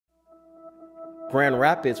Grand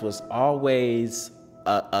Rapids was always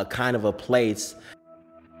a kind of a place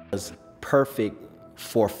that was perfect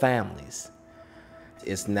for families.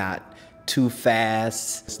 It's not too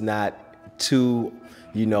fast, it's not too,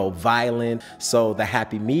 violent. So the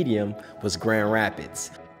happy medium was Grand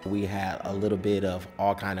Rapids. We had a little bit of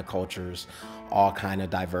all kind of cultures, all kind of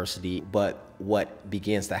diversity, but what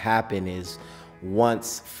begins to happen is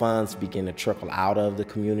once funds begin to trickle out of the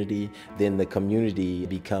community, then the community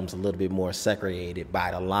becomes a little bit more segregated by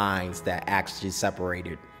the lines that actually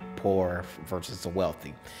separated poor versus the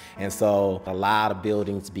wealthy. And so a lot of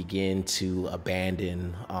buildings begin to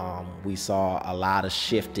abandon. We saw a lot of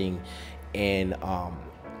shifting in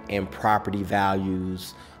property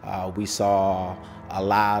values. We saw a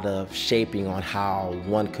lot of shaping on how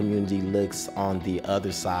one community looks on the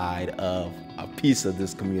other side of a piece of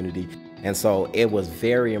this community. And so it was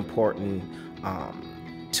very important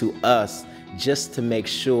to us just to make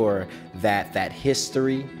sure that that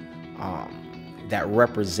history that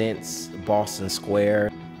represents Boston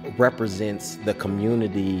Square represents the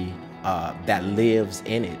community that lives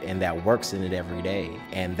in it and that works in it every day,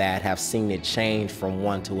 and that have seen it change from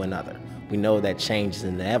one to another. We know that change is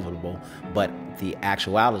inevitable, but the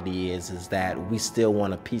actuality is that we still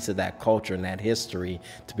want a piece of that culture and that history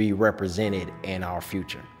to be represented in our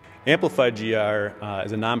future. AmplifyGR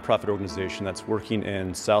is a nonprofit organization that's working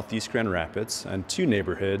in southeast Grand Rapids and two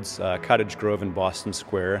neighborhoods, Cottage Grove and Boston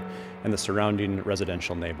Square, and the surrounding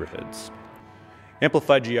residential neighborhoods.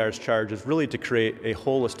 AmplifyGR's charge is really to create a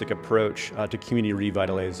holistic approach to community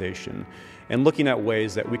revitalization and looking at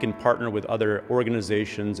ways that we can partner with other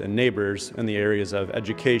organizations and neighbors in the areas of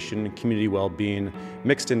education, community well-being,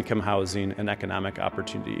 mixed income housing, and economic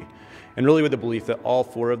opportunity. And really with the belief that all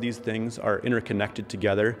four of these things are interconnected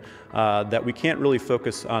together, that we can't really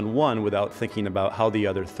focus on one without thinking about how the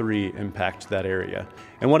other three impact that area.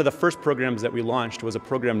 And one of the first programs that we launched was a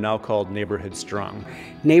program now called Neighborhood Strong.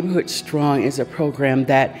 Neighborhood Strong is a program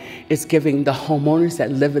that is giving the homeowners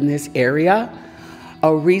that live in this area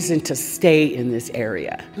a reason to stay in this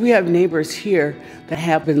area. We have neighbors here that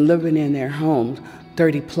have been living in their homes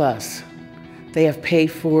 30 plus. They have paid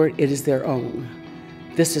for it, it is their own.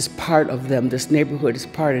 This is part of them, this neighborhood is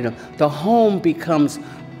part of them. The home becomes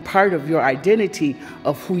part of your identity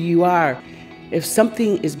of who you are. If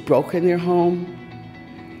something is broken in their home,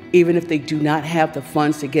 even if they do not have the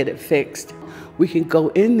funds to get it fixed, we can go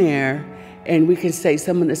in there and we can say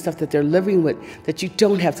some of the stuff that they're living with, that you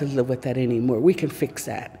don't have to live with that anymore. We can fix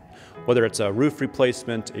that. Whether it's a roof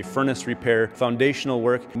replacement, a furnace repair, foundational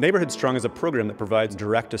work, Neighborhood Strong is a program that provides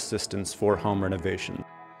direct assistance for home renovation.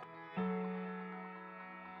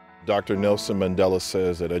 Dr. Nelson Mandela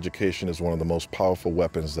says that education is one of the most powerful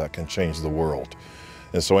weapons that can change the world.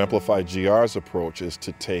 And so AmplifyGR's approach is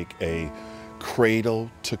to take a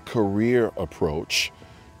cradle-to-career approach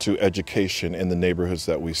to education in the neighborhoods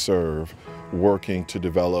that we serve, working to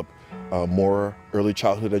develop more early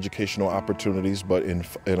childhood educational opportunities, but in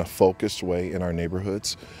a focused way in our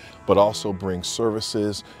neighborhoods, but also bring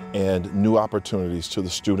services and new opportunities to the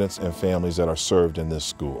students and families that are served in this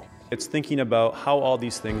school. It's thinking about how all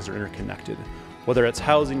these things are interconnected. Whether it's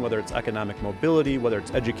housing, whether it's economic mobility, whether it's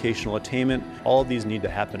educational attainment, all of these need to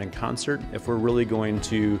happen in concert if we're really going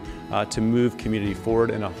to move community forward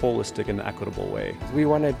in a holistic and equitable way. We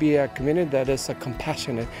want to be a community that is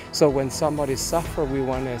compassionate. So when somebody suffers, we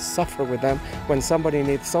want to suffer with them. When somebody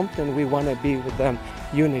needs something, we want to be with them.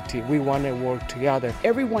 Unity, we want to work together.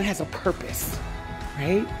 Everyone has a purpose,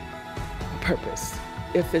 right? A purpose.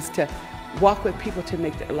 If it's to walk with people to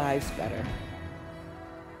make their lives better.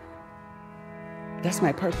 That's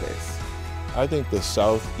my purpose. I think the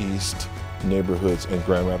southeast neighborhoods in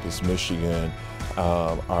Grand Rapids, Michigan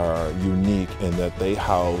are unique in that they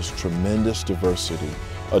house tremendous diversity,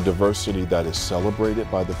 a diversity that is celebrated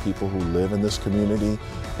by the people who live in this community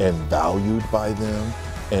and valued by them,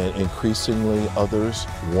 and increasingly others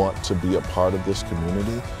want to be a part of this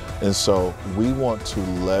community. And so we want to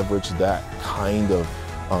leverage that kind of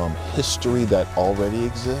history that already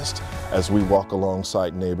exists as we walk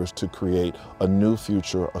alongside neighbors to create a new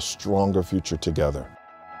future, a stronger future together.